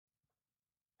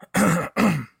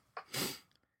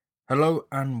Hello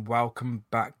and welcome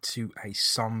back to a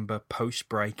somber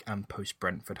post-break and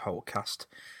post-Brentford Holtecast.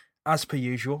 As per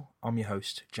usual, I'm your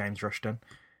host, James Rushton,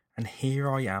 and here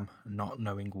I am not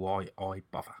knowing why I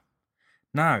bother.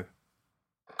 Now,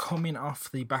 coming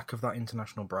off the back of that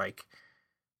international break,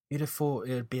 you'd have thought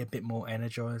it'd be a bit more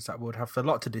energised, that would have a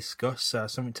lot to discuss,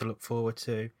 something to look forward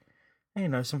to,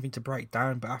 something to break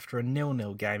down, but after a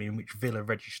 0-0 game in which Villa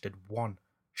registered one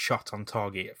shot on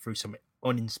target through some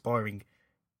uninspiring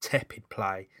tepid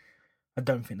play, I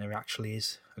don't think there actually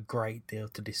is a great deal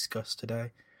to discuss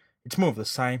today. It's more of the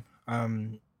same.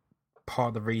 Part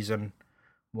of the reason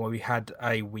why we had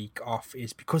a week off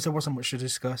is because there wasn't much to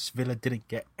discuss. Villa didn't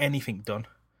get anything done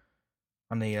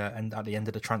on the and at the end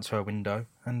of the transfer window,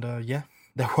 and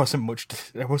there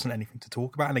wasn't anything to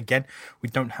talk about. And again, we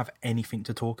don't have anything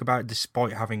to talk about,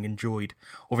 despite having endured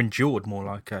more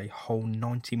like a whole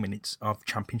 90 minutes of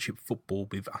Championship football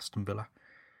with Aston Villa.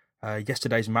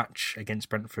 Yesterday's match against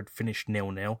Brentford finished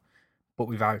 0-0, but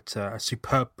without a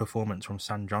superb performance from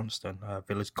Sam Johnston,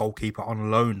 Villa's goalkeeper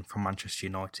on loan from Manchester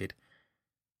United.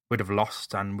 We'd have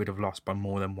lost by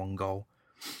more than one goal.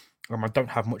 I don't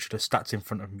have much of the stats in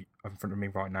front of me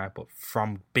right now, but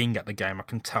from being at the game, I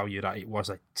can tell you that it was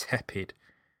a tepid,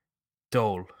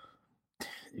 dull.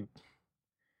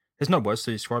 There's no words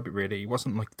to describe it, really. It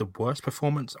wasn't like the worst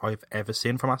performance I've ever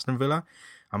seen from Aston Villa.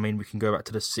 I mean, we can go back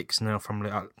to the 6-0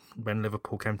 from when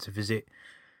Liverpool came to visit,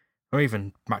 or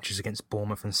even matches against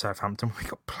Bournemouth and Southampton. We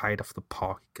got played off the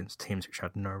park against teams which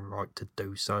had no right to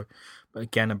do so. But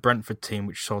again, a Brentford team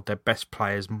which sold their best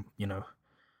players,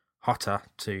 hotter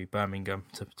to Birmingham,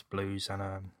 to Blues,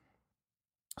 and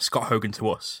Scott Hogan to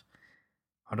us.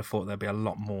 I'd have thought there'd be a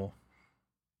lot more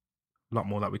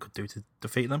that we could do to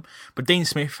defeat them. But Dean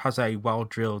Smith has a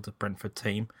well-drilled Brentford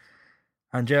team.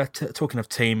 And yeah, talking of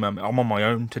team, I'm on my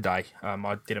own today.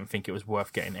 I didn't think it was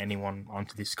worth getting anyone on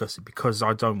to discuss it because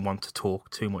I don't want to talk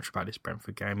too much about this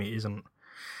Brentford game. It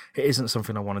isn't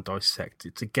something I want to dissect.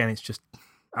 It's just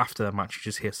after the match you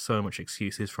just hear so much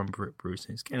excuses from Bruce.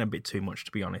 It's getting a bit too much,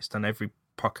 to be honest. And every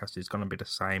podcast is going to be the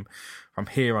same from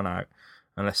here on out,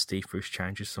 unless Steve Bruce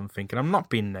changes something. And I'm not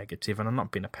being negative, and I'm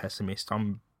not being a pessimist.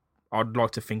 I'd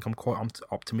like to think I'm quite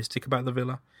optimistic about the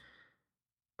Villa.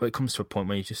 But it comes to a point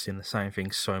where you're just seeing the same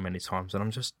thing so many times, and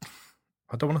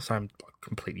I don't want to say I'm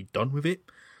completely done with it,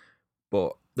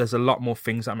 but there's a lot more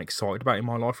things that I'm excited about in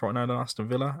my life right now than Aston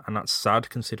Villa, and that's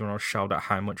sad considering I was shelled out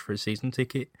how much for a season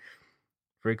ticket.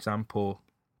 For example,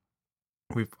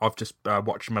 I've just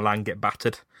watched Milan get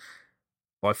battered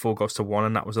by 4-1,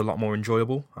 and that was a lot more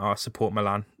enjoyable. I support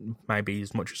Milan maybe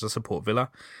as much as I support Villa,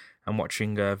 and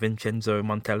watching Vincenzo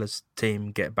Montella's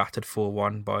team get battered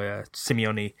 4-1 by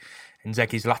Simeone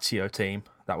Inzaghi's Lazio team,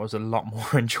 that was a lot more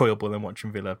enjoyable than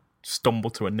watching Villa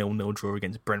stumble to a 0-0 draw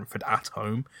against Brentford at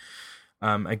home.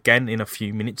 Again, in a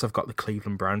few minutes, I've got the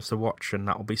Cleveland Browns to watch, and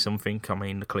that'll be something. I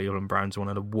mean, the Cleveland Browns are one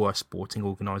of the worst sporting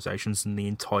organisations in the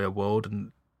entire world,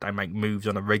 and they make moves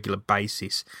on a regular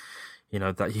basis,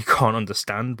 that you can't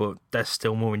understand, but they're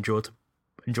still more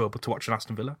enjoyable to watch than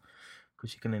Aston Villa,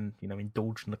 because you can,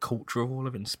 indulge in the culture of all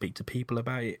of it and speak to people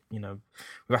about it. With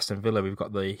Aston Villa, we've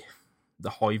got the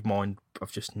hive mind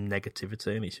of just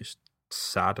negativity, and it's just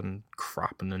sad and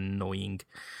crap and annoying.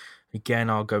 Again,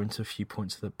 I'll go into a few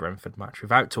points of the Brentford match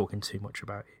without talking too much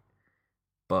about it.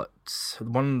 But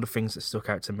one of the things that stuck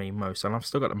out to me most, and I've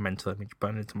still got a mental image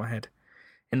burned into my head,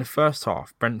 in the first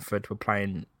half, Brentford were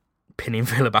pinning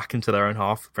Villa back into their own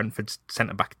half. Brentford's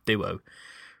centre-back duo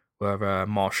were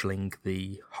marshalling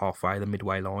the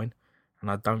midway line. And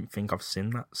I don't think I've seen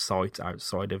that sight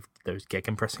outside of those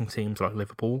gegenpressing teams like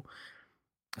Liverpool.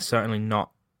 Certainly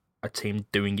not a team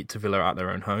doing it to Villa at their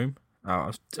own home.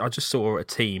 I just saw a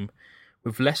team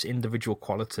with less individual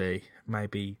quality.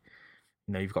 Maybe,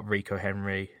 you've got Rico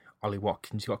Henry, Ollie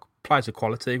Watkins. You've got players of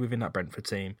quality within that Brentford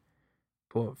team.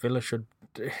 But Villa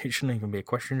it shouldn't even be a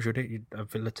question, should it? A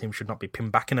Villa team should not be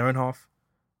pinned back in their own half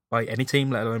by any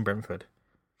team, let alone Brentford.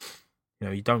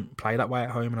 You don't play that way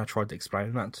at home, and I tried to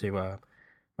explain that to my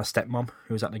stepmom,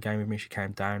 who was at the game with me. She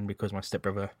came down because my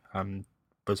stepbrother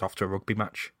was off to a rugby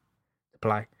match to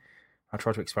play. I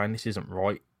tried to explain this isn't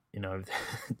right.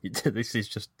 This is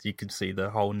just, you can see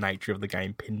the whole nature of the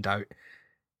game pinned out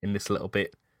in this little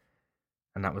bit,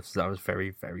 and that was very,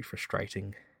 very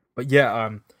frustrating. But yeah,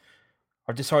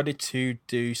 I've decided to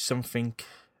do something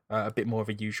a bit more of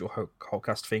a usual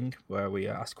Holtecast thing, where we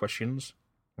ask questions.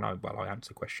 And I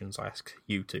answer questions. I ask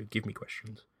you to give me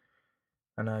questions,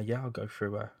 and I'll go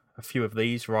through a few of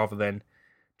these rather than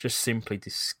just simply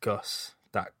discuss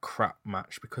that crap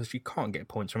match because you can't get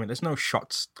points from it. There's no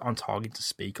shots on target to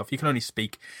speak of. You can only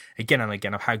speak again and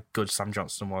again of how good Sam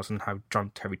Johnstone was and how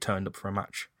John Terry turned up for a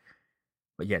match.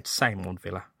 But yeah, it's the same old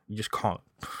Villa. You just can't.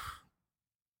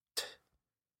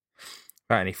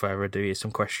 Without any further ado, here's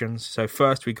some questions. So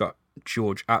first we got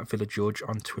George at VillaGeorge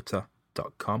on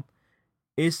Twitter.com.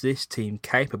 Is this team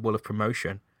capable of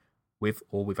promotion with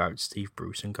or without Steve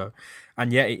Bruce and co?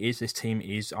 And yeah, it is. This team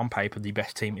is on paper the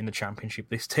best team in the Championship.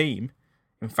 This team,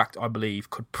 in fact, I believe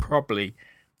could probably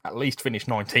at least finish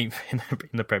 19th in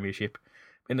the Premiership.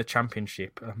 In the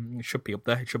Championship, it should be up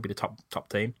there. It should be the top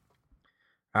team.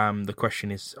 The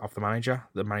question is of the manager.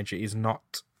 The manager is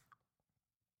not.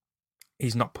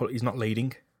 He's not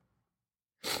leading.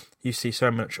 You see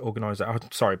so much organised. Oh,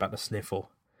 sorry about the sniffle.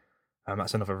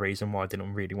 That's another reason why I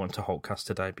didn't really want to Holtecast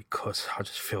today, because I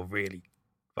just feel really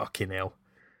fucking ill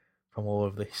from all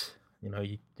of this. You know,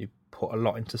 you put a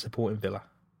lot into supporting Villa.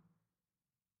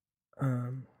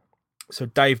 So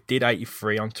Dave did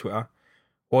 83 on Twitter.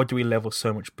 Why do we level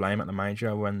so much blame at the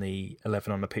manager when the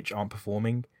 11 on the pitch aren't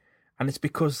performing? And it's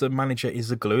because the manager is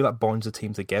the glue that binds the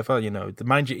team together. You know, the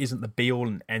manager isn't the be-all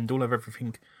and end-all of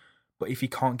everything. But if he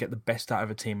can't get the best out of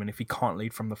a team, and if he can't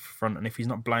lead from the front, and if he's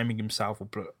not blaming himself or,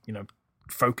 you know,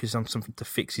 focus on something to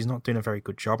fix, he's not doing a very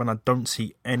good job. And I don't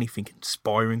see anything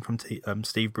inspiring from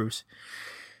Steve Bruce.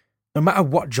 No matter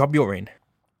what job you're in,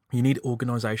 you need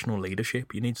organisational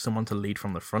leadership. You need someone to lead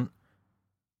from the front.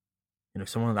 You know,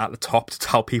 someone at the top to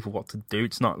tell people what to do.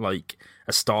 It's not like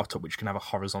a startup which can have a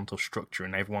horizontal structure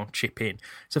and everyone chip in.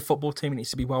 It's a football team. It needs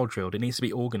to be well drilled. It needs to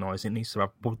be organised. It needs to have,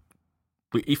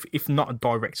 if not a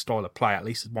direct style of play, at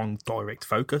least one direct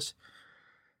focus.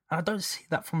 And I don't see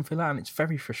that from Villa, and it's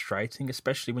very frustrating,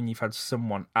 especially when you've had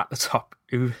someone at the top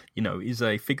who, you know, is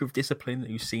a figure of discipline,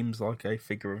 who seems like a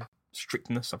figure of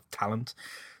strictness, of talent.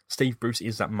 Steve Bruce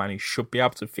is that man who should be able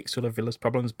to fix all of Villa's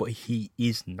problems, but he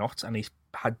is not, and he's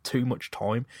had too much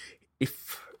time.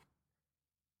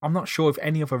 I'm not sure of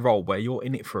any other role where you're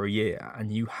in it for a year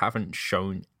and you haven't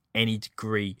shown any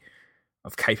degree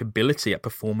of capability at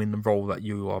performing the role that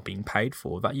you are being paid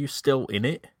for, that you're still in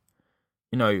it.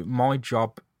 You know, my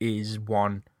job is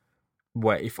one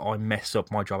where if I mess up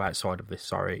my job outside of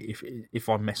this, if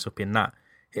I mess up in that,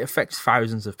 it affects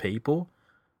thousands of people.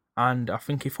 And I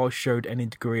think if I showed any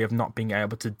degree of not being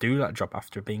able to do that job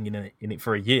after being in it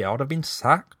for a year, I'd have been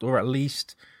sacked, or at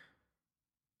least,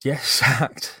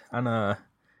 sacked. And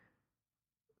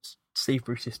Steve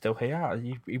Bruce is still here.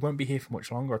 He won't be here for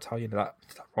much longer, I'll tell you that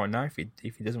right now,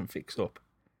 if he doesn't fix up.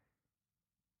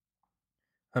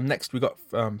 Next we got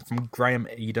from Graham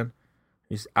Eden,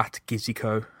 who's at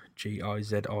Gizico,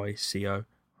 Gizico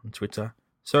on Twitter.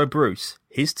 So Bruce,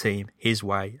 his team, his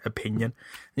way, opinion.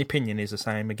 The opinion is the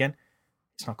same again.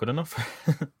 It's not good enough.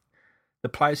 The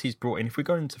players he's brought in, if we're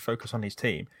going to focus on his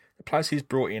team, the players he's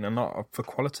brought in are not for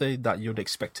quality that you'd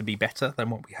expect to be better than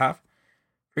what we have.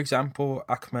 For example,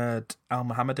 Ahmed Al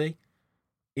Mohammadi,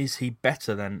 is he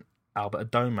better than Albert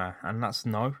Adoma? And that's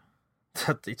no.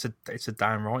 It's a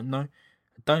downright no.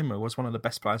 Adoma was one of the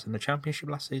best players in the Championship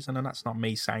last season, and that's not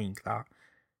me saying that.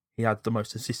 He had the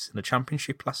most assists in the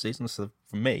Championship last season, so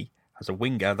for me, as a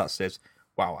winger, that says,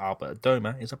 wow, Albert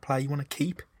Adoma is a player you want to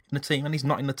keep in the team, and he's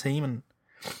not in the team. And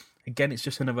again, it's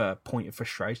just another point of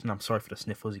frustration. I'm sorry for the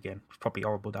sniffles again. It's probably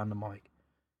horrible down the mic.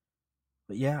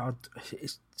 But yeah,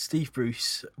 it's Steve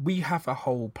Bruce. We have a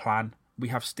whole plan. We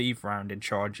have Steve Round in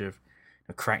charge of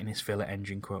creating this Villa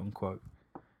engine, quote unquote.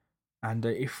 And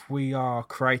if we are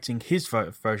creating his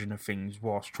version of things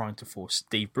whilst trying to force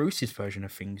Steve Bruce's version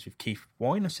of things with Keith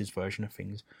Winers' version of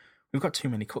things, we've got too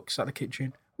many cooks at the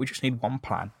kitchen. We just need one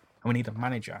plan, and we need a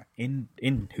manager in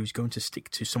who's going to stick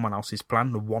to someone else's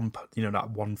plan, that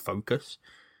one focus.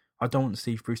 I don't want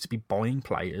Steve Bruce to be buying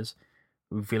players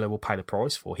who Villa will pay the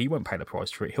price for. He won't pay the price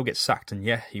for it. He'll get sacked, and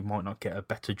yeah, he might not get a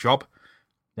better job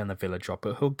than the Villa job,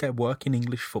 but he'll get work in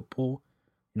English football.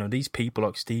 You know, these people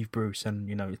like Steve Bruce and,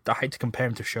 you know, I hate to compare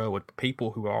him to Sherwood, but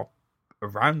people who are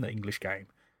around the English game,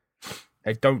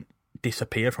 they don't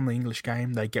disappear from the English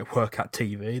game. They get work at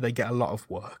TV. They get a lot of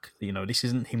work. You know, this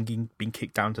isn't him being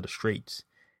kicked down to the streets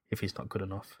if he's not good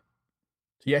enough.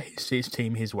 So yeah, his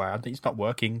team, his way. I think it's not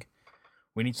working.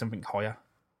 We need something higher.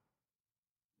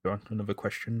 Go on to another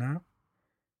question now.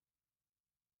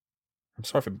 I'm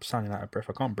sorry for sounding out of breath.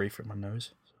 I can't breathe through my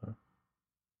nose. So.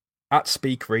 At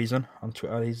Speak Reason on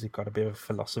Twitter, he's got a bit of a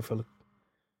philosopher.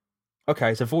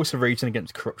 Okay, it's a voice of reason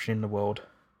against corruption in the world.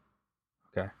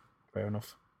 Okay, fair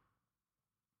enough.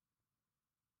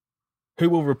 Who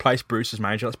will replace Bruce as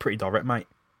manager? That's pretty direct, mate.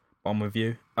 I'm with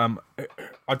you.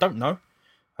 I don't know.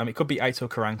 It could be Aitor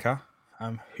Karanka,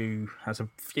 who has a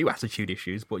few attitude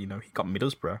issues, but, you know, he got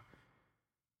Middlesbrough.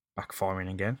 backfiring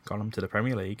again. Got him to the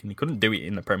Premier League, and he couldn't do it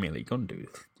in the Premier League. He couldn't do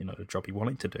the job he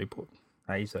wanted to do. But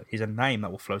he's a name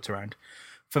that will float around.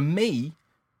 For me,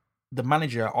 the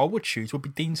manager I would choose would be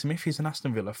Dean Smith. He's an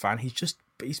Aston Villa fan.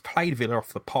 He's played Villa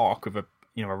off the park with a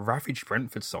ravaged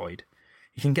Brentford side.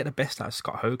 He can get the best out of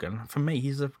Scott Hogan. For me,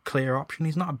 he's a clear option.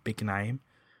 He's not a big name.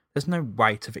 There's no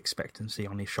weight of expectancy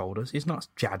on his shoulders. He's not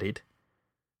jaded.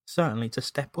 Certainly to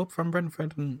step up from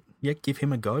Brentford and give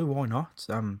him a go. Why not?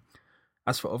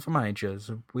 As for other managers,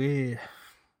 a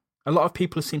lot of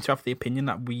people seem to have the opinion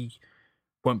that we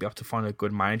won't be able to find a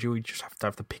good manager. We just have to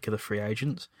have the pick of the free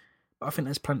agents. But I think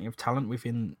there's plenty of talent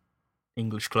within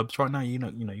English clubs right now. You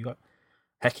got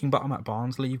Heckingbottom at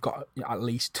Barnsley. You've got at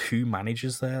least 2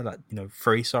 managers there that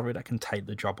that can take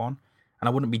the job on. And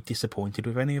I wouldn't be disappointed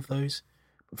with any of those.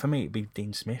 But for me, it'd be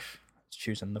Dean Smith. Let's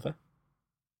choose another.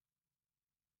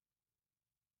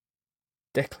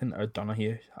 Declan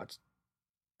O'Donoghue. That's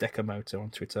Decamoto on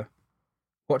Twitter.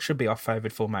 What should be our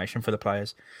favoured formation for the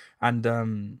players?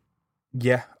 And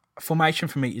formation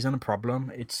for me isn't a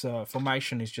problem. It's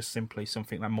formation is just simply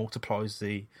something that multiplies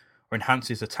or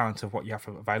enhances the talent of what you have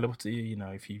available to you.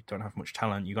 If you don't have much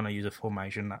talent, you're going to use a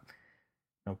formation that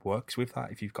works with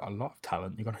that. If you've got a lot of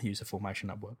talent, you're going to use a formation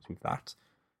that works with that.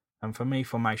 And for me,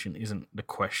 formation isn't the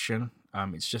question.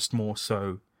 It's just more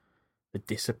so the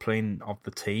discipline of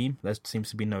the team. There seems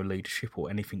to be no leadership or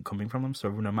anything coming from them. So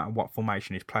no matter what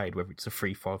formation is played, whether it's a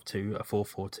 3-5-2, a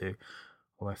 4-4-2,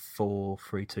 or a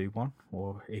 4-3-2-1,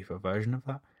 or either version of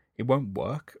that, it won't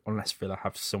work unless Villa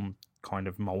have some kind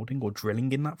of moulding or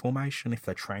drilling in that formation, if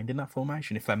they're trained in that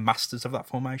formation, if they're masters of that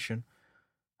formation.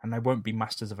 And they won't be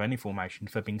masters of any formation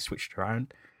if they're being switched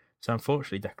around. So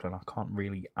unfortunately, Declan, I can't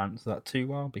really answer that too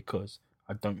well because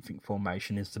I don't think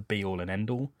formation is the be-all and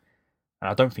end-all. And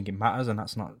I don't think it matters, and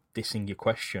that's not dissing your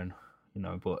question,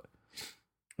 but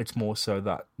it's more so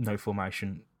that there's no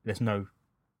formation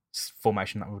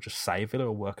that will just save Villa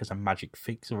or work as a magic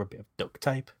fix or a bit of duct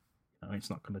tape. It's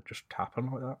not going to just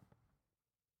happen like that.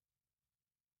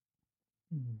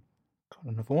 Got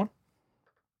another one.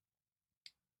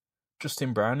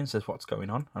 Justin Browning says, what's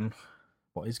going on? And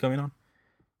what is going on?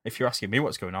 If you're asking me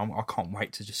what's going on, I can't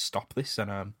wait to just stop this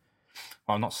and,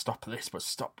 not stop this, but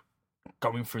stop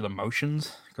going through the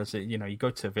motions. Because, you go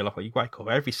to Villa Park, you wake up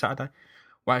every Saturday,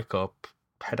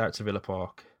 head out to Villa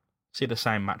Park, see the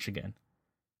same match again.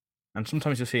 And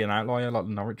sometimes you'll see an outlier like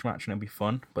the Norwich match and it'll be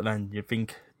fun, but then you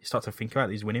start to think about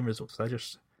these winning results. They're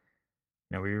just,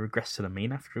 we regress to the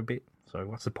mean after a bit. So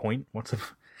what's the point? What's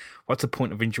the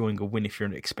point of enjoying a win if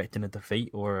you're expecting a defeat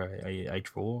or a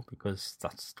draw? Because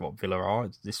that's what Villa are.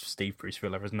 This Steve Bruce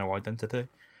Villa has no identity.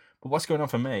 But what's going on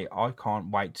for me? I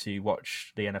can't wait to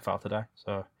watch the NFL today.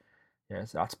 So yeah,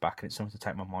 that's back and it's something to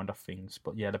take my mind off things.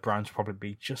 But yeah, the Browns will probably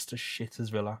be just as shit as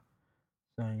Villa.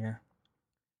 So yeah.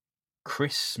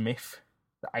 Chris Smith,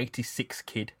 the 86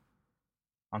 kid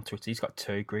on Twitter. He's got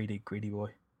 2, greedy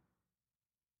boy.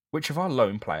 Which of our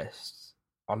loan players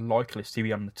are likely to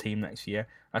be on the team next year?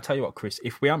 I tell you what, Chris,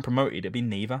 if we aren't promoted, it'd be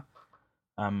neither.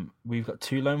 We've got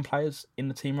 2 loan players in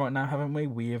the team right now, haven't we?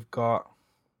 We have got,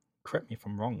 correct me if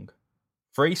I'm wrong,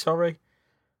 3, sorry.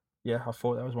 Yeah, I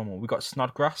thought there was one more. We've got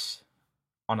Snodgrass,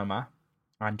 Onoma,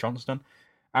 and Johnston.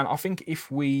 And I think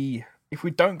if we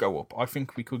don't go up, I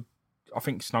think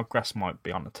Snodgrass might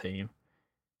be on the team.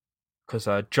 Because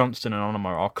Johnston and Onoma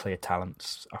are clear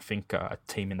talents. I think a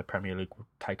team in the Premier League will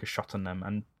take a shot on them.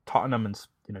 And Tottenham and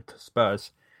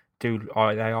Spurs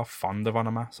they are fond of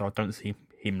Onoma, so I don't see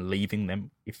him leaving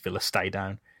them if Villa stay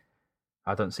down.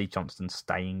 I don't see Johnston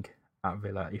staying at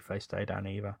Villa if they stay down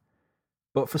either.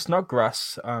 But for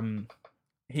Snodgrass, I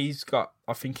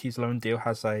think his loan deal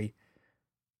has I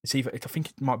think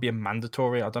it might be a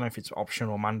mandatory. I don't know if it's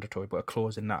optional or mandatory, but a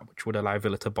clause in that which would allow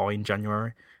Villa to buy in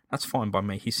January. That's fine by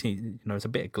me. He's there's a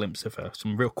bit of glimpse of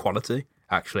some real quality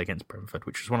actually against Brentford,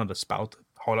 which was one of the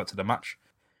highlights of the match,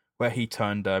 where he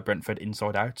turned Brentford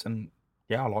inside out. And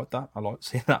yeah, I like that. I like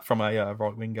seeing that from a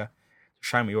right winger. It's a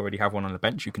shame we already have one on the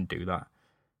bench who can do that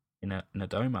in a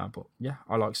Doma. But yeah,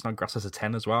 I like Snodgrass as a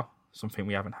 10 as well. Something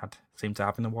we haven't seemed to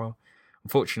have in a while.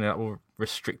 Unfortunately, that will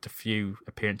restrict a few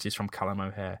appearances from Callum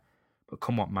O'Hare. But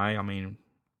come what may, I mean,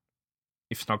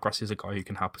 if Snodgrass is a guy who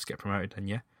can help us get promoted, then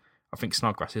yeah, I think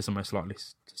Snodgrass is the most likely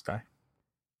to stay.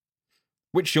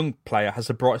 Which young player has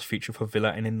the brightest future for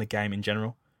Villa and in the game in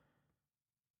general?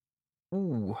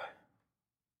 Ooh.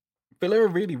 Villa are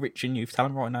really rich in youth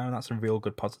talent right now, and that's a real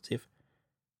good positive.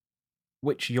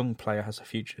 Which young player has a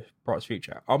brightest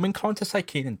future? I'm inclined to say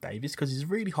Keenan Davies because he's a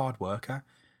really hard worker.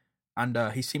 And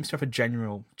he seems to have a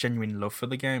genuine love for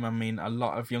the game. I mean, a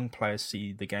lot of young players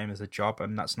see the game as a job,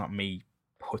 and that's not me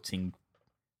putting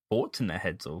thoughts in their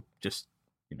heads or just,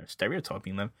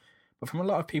 stereotyping them. But from a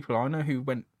lot of people I know who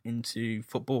went into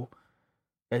football,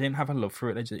 they didn't have a love for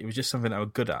it. It was just something they were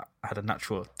good at, had a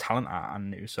natural talent at,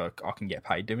 and it was like, I can get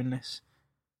paid doing this.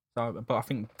 So, but I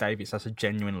think Davies has a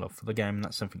genuine love for the game, and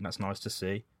that's something that's nice to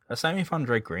see. Same with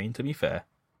Andre Green, to be fair.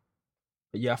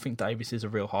 But yeah, I think Davies is a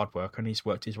real hard worker, and he's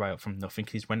worked his way up from nothing.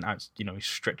 He's went out, he's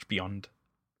stretched beyond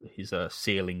his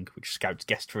ceiling, which scouts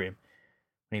guessed for him.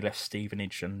 And he left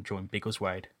Stevenage and joined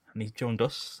Biggleswade, and he's joined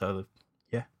us. So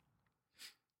yeah,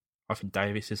 I think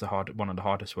Davies is one of the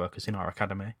hardest workers in our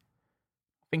academy.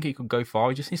 I think he could go far.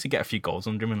 He just needs to get a few goals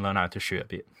under him and learn how to shoot a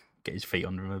bit, get his feet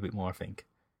under him a bit more, I think.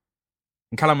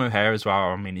 And Callum O'Hare as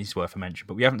well, I mean, he's worth a mention,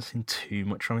 but we haven't seen too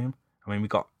much from him. I mean, we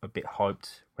got a bit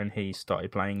hyped when he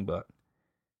started playing, but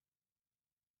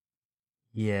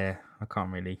yeah, I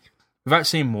can't really... Without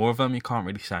seeing more of them, you can't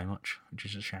really say much, which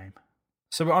is a shame.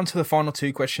 So we're on to the final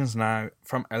two questions now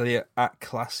from Elliot at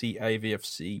Classy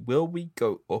AVFC. Will we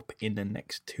go up in the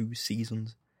next 2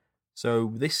 seasons?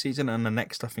 So this season and the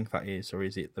next, I think that is, or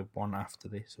is it the one after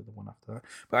this or the one after that?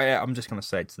 But yeah, I'm just going to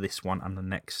say it's this one and the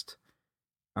next.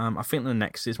 I think the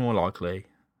next is more likely,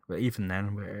 but even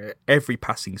then, every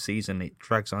passing season it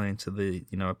drags on into the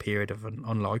a period of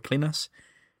unlikeliness.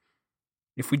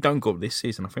 If we don't go up this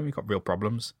season, I think we've got real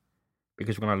problems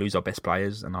because we're going to lose our best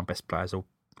players, and our best players are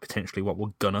potentially what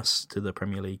will gun us to the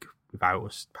Premier League without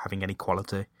us having any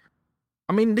quality.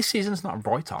 I mean, this season's not a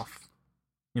write-off,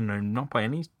 not by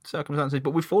any circumstances,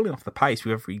 but we're falling off the pace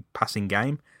with every passing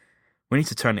game. We need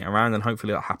to turn it around, and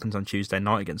hopefully that happens on Tuesday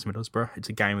night against Middlesbrough. It's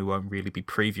a game we won't really be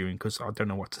previewing because I don't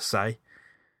know what to say.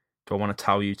 Do I want to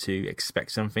tell you to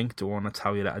expect something? Do I want to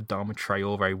tell you that Adama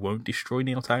Traore won't destroy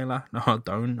Neil Taylor? No, I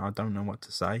don't. I don't know what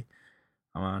to say.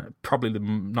 Probably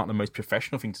not the most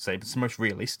professional thing to say, but it's the most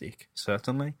realistic,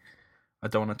 certainly. I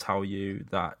don't want to tell you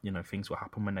that things will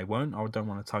happen when they won't. I don't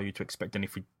want to tell you to expect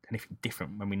anything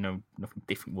different when we know nothing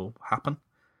different will happen.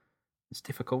 It's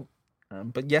difficult.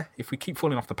 But yeah, if we keep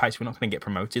falling off the pace, we're not going to get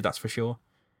promoted, that's for sure.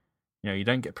 You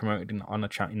don't get promoted in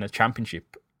the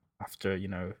Championship after,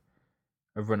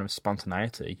 a run of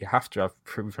spontaneity. You have to have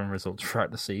proven results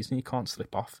throughout the season. You can't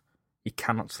slip off. You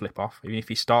cannot slip off. Even if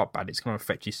you start bad, it's going to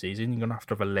affect your season. You're going to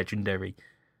have a legendary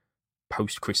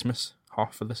post-Christmas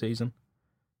half of the season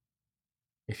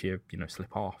if you,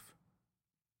 slip off.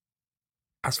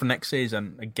 As for next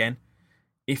season, again,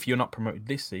 if you're not promoted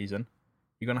this season,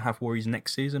 you're going to have worries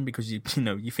next season because you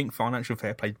think financial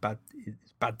fair play is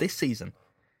bad this season.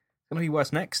 It's going to be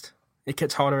worse next. It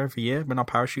gets harder every year when our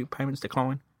parachute payments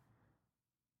decline.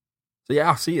 So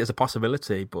yeah, I see it as a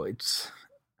possibility, but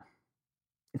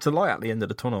it's a light at the end of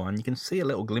the tunnel, and you can see a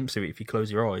little glimpse of it if you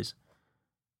close your eyes.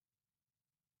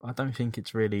 I don't think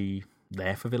it's really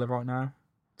there for Villa right now.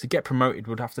 To get promoted,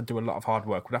 we'd have to do a lot of hard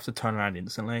work. We'd have to turn around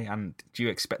instantly, and do you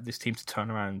expect this team to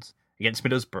turn around against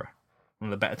Middlesbrough, one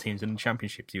of the better teams in the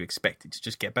Championship? Do you expect it to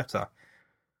just get better?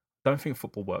 I don't think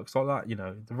football works like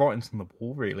that. The writing's on the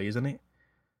wall, really, isn't it?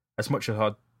 As much as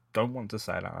I don't want to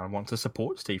say that, I want to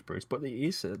support Steve Bruce, but it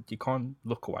is, you can't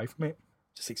look away from it.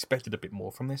 Just expected a bit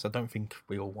more from this. I don't think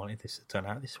we all wanted this to turn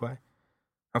out this way.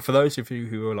 And for those of you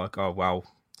who are like, oh, well,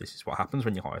 this is what happens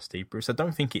when you hire Steve Bruce, I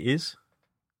don't think it is.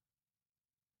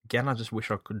 Again, I just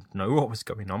wish I could know what was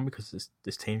going on because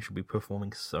this team should be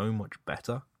performing so much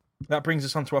better. That brings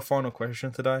us on to our final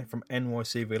question today from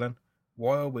NYC Villain.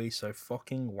 Why are we so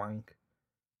fucking wank?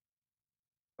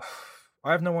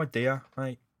 I have no idea,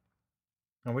 mate.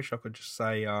 I wish I could just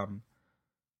say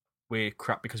we're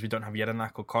crap because we don't have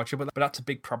Jedinak or Kodja, but that's a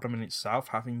big problem in itself.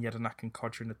 Having Jedinak and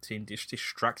Kodja in the team just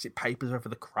distracts, it papers over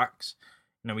the cracks.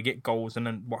 We get goals, and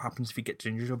then what happens if he gets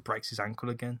injured or breaks his ankle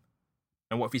again?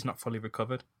 And what if he's not fully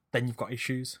recovered? Then you've got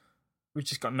issues. We've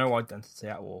just got no identity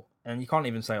at all. And you can't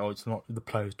even say, oh, it's not, the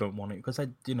players don't want it, because they,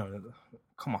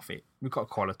 come off it. We've got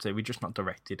quality, we're just not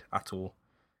directed at all.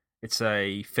 It's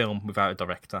a film without a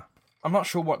director. I'm not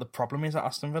sure what the problem is at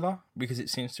Aston Villa, because it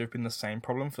seems to have been the same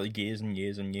problem for years and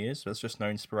years and years. There's just no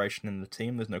inspiration in the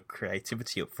team. There's no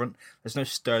creativity up front. There's no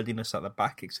sturdiness at the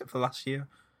back, except for last year.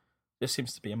 There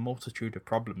seems to be a multitude of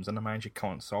problems, and the manager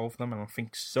can't solve them. And I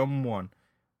think someone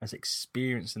as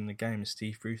experienced in the game as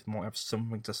Steve Bruce might have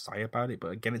something to say about it.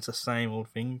 But again, it's the same old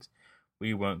things.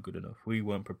 We weren't good enough. We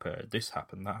weren't prepared. This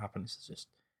happened, that happened. It's just,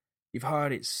 you've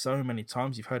heard it so many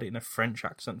times. You've heard it in a French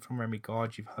accent from Remy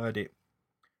Gard. You've heard it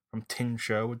from Tim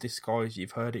Sherwood, this guys.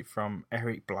 You've heard it from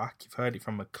Eric Black. You've heard it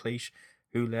from McLeish,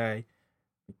 Houlay,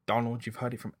 McDonald. You've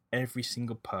heard it from every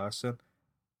single person,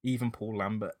 even Paul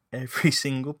Lambert. Every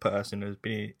single person who's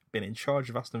been in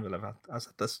charge of Aston Villa has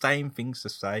had the same things to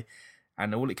say,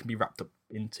 and all it can be wrapped up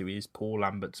into is Paul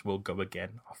Lambert's "We'll go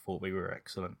again. I thought we were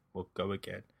excellent. We'll go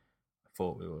again. I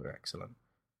thought we were excellent."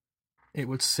 It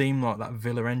would seem like that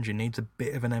Villa engine needs a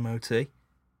bit of an MOT.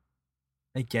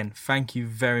 Again, thank you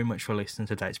very much for listening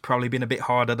today. It's probably been a bit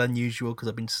harder than usual because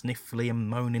I've been sniffly and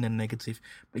moaning and negative.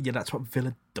 But yeah, that's what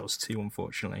Villa does to you,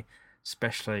 unfortunately.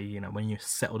 Especially, when you're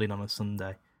settled in on a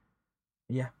Sunday.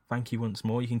 Yeah, thank you once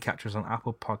more. You can catch us on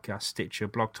Apple Podcasts, Stitcher,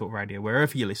 Blog Talk Radio,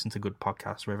 wherever you listen to good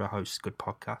podcasts, wherever hosts good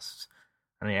podcasts.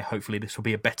 And yeah, hopefully this will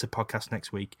be a better podcast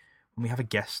next week when we have a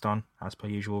guest on, as per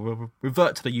usual. We'll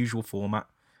revert to the usual format.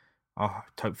 I'll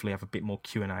hopefully have a bit more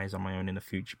Q&As on my own in the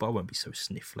future, but I won't be so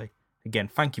sniffly. Again,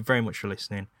 thank you very much for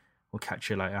listening. We'll catch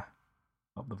you later.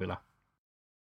 Up the Villa.